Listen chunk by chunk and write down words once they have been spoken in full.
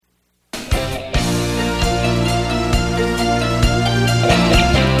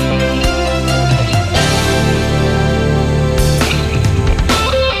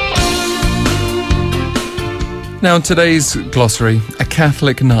Now, in today's glossary, a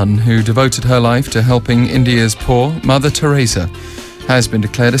Catholic nun who devoted her life to helping India's poor, Mother Teresa, has been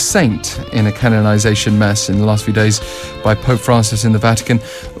declared a saint in a canonization mass in the last few days by Pope Francis in the Vatican.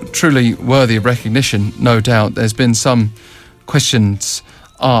 Truly worthy of recognition, no doubt. There's been some questions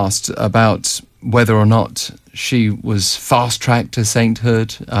asked about whether or not she was fast-tracked to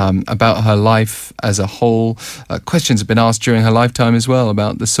sainthood, about her life as a whole. Questions have been asked during her lifetime as well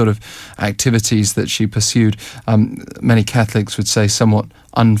about the sort of activities that she pursued. Many Catholics would say somewhat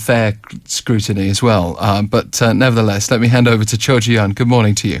unfair scrutiny as well. But nevertheless, let me hand over to Cho Jooyeon. Good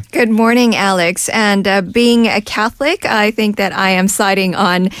morning to you. Good morning, Alex. And being a Catholic, I think that I am siding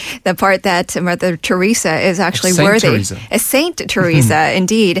on the part that Mother Teresa is actually worthy. Teresa. Saint Teresa,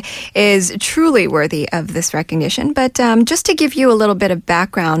 indeed, is truly worthy of this recognition. But just to give you a little bit of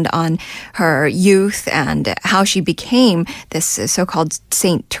background on her youth and how she became this so-called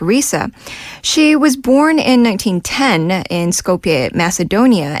Saint Teresa, she was born in 1910 in Skopje, Macedonia,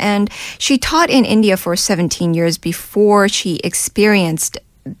 and she taught in India for 17 years before she experienced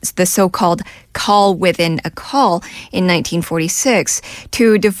the so-called call within a call in 1946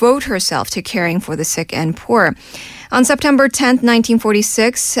 to devote herself to caring for the sick and poor. On September 10th,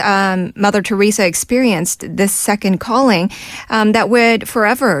 1946, Mother Teresa experienced this second calling that would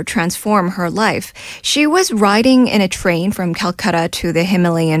forever transform her life. She was riding in a train from Calcutta to the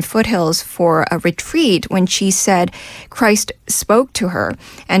Himalayan foothills for a retreat when she said Christ spoke to her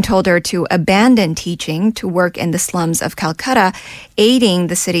and told her to abandon teaching to work in the slums of Calcutta, aiding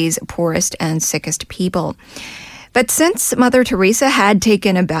the city's poorest and sickest people. But since Mother Teresa had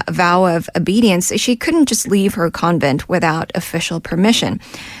taken a vow of obedience, she couldn't just leave her convent without official permission.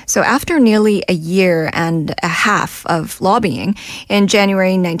 So after nearly a year and a half of lobbying, in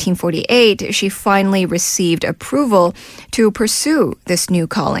January 1948, she finally received approval to pursue this new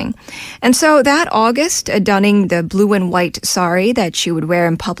calling. And so that August, donning the blue and white sari that she would wear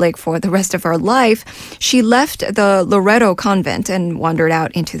in public for the rest of her life, she left the Loreto convent and wandered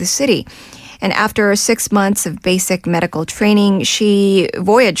out into the city. And after 6 months of basic medical training, she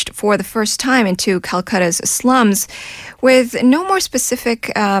voyaged for the first time into Calcutta's slums with no more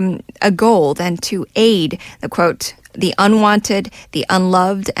specific a goal than to aid, the quote, the unwanted, the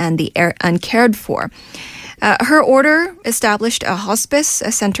unloved, and the uncared for. Her order established a hospice,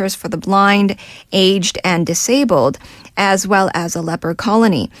 centers for the blind, aged, and disabled, as well as a leper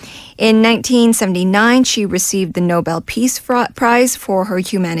colony. In 1979, she received the Nobel Peace Prize for her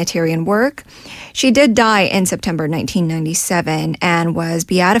humanitarian work. She did die in September 1997 and was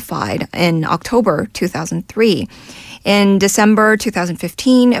beatified in October 2003. In December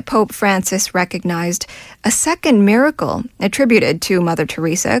 2015, Pope Francis recognized a second miracle attributed to Mother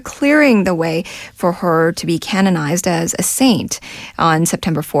Teresa, clearing the way for her to be canonized as a saint on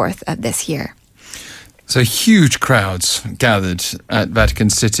September 4th of this year. So huge crowds gathered at Vatican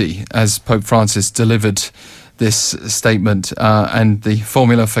City as Pope Francis delivered this statement and the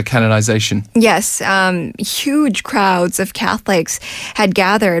formula for canonization. Yes, huge crowds of Catholics had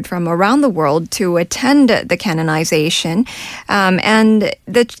gathered from around the world to attend the canonization. And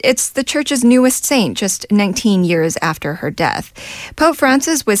it's the Church's newest saint, just 19 years after her death. Pope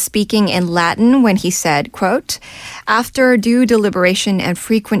Francis was speaking in Latin when he said, quote, "After due deliberation and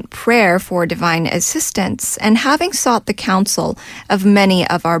frequent prayer for divine assistance, and having sought the counsel of many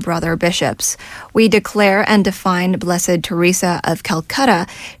of our brother bishops, we declare and define Blessed Teresa of Calcutta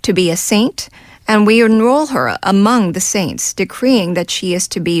to be a saint, and we enroll her among the saints, decreeing that she is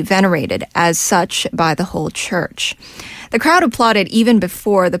to be venerated as such by the whole Church." The crowd applauded even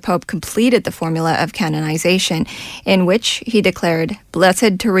before the Pope completed the formula of canonization, in which he declared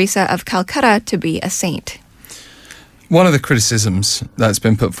Blessed Teresa of Calcutta to be a saint. One of the criticisms that's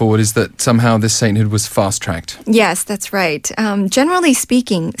been put forward is that somehow this sainthood was fast-tracked. Yes, that's right. Generally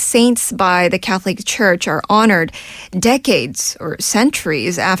speaking, saints by the Catholic Church are honored decades or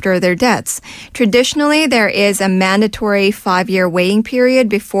centuries after their deaths. Traditionally, there is a mandatory 5-year waiting period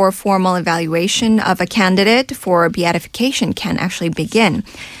before formal evaluation of a candidate for beatification can actually begin.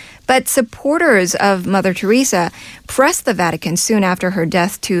 But supporters of Mother Teresa pressed the Vatican soon after her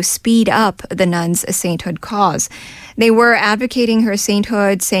death to speed up the nun's sainthood cause. They were advocating her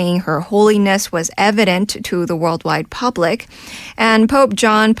sainthood, saying her holiness was evident to the worldwide public. And Pope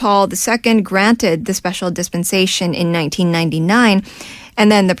John Paul II granted the special dispensation in 1999. And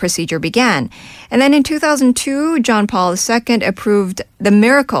then the procedure began. And then in 2002, John Paul II approved the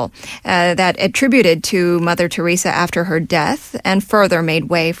miracle that attributed to Mother Teresa after her death and further made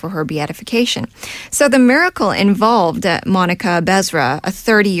way for her beatification. So the miracle involved Monica Bezra, a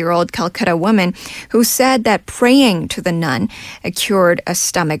 30-year-old Calcutta woman who said that praying to the nun cured a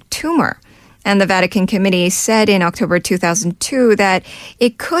stomach tumor. And the Vatican Committee said in October 2002 that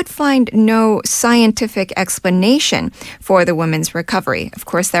it could find no scientific explanation for the women's recovery. Of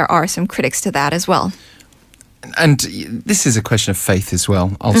course, there are some critics to that as well. And this is a question of faith as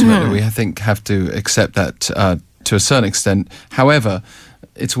well. Ultimately, we, I think, have to accept that to a certain extent. However,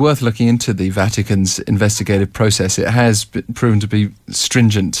 it's worth looking into the Vatican's investigative process. It has proven to be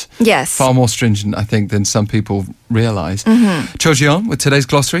stringent. Yes. Far more stringent, I think, than some people realise. Cho Jooyeon with today's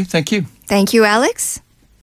glossary. Thank you. Thank you, Alex.